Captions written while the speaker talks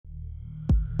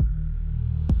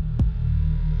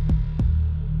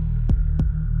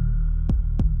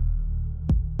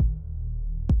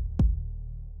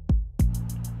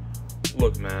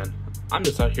look, man, I'm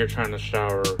just out here trying to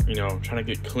shower, you know, trying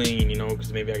to get clean, you know,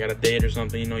 because maybe I got a date or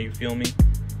something, you know, you feel me?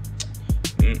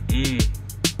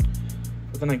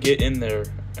 But then I get in there,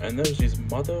 and there's these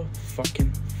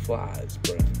motherfucking flies,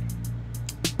 bro.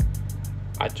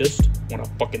 I just want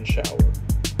to fucking shower.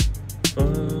 The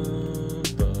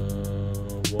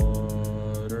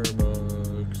water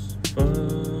bugs. The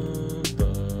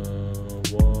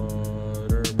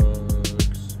water bugs.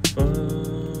 The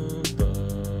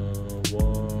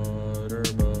water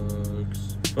bugs.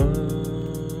 The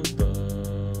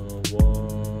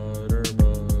water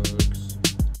bugs.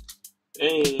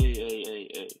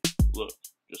 Hey. Look,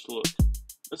 just look.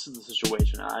 This is the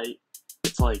situation, alright?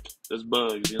 It's like, there's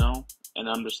bugs, you know? And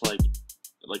I'm just like,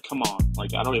 come on.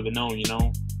 Like, I don't even know, you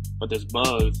know? But there's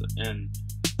bugs, and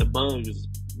the bugs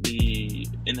be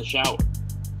in the shower.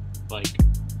 Like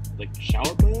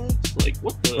shower bugs? Like,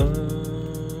 what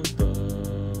the?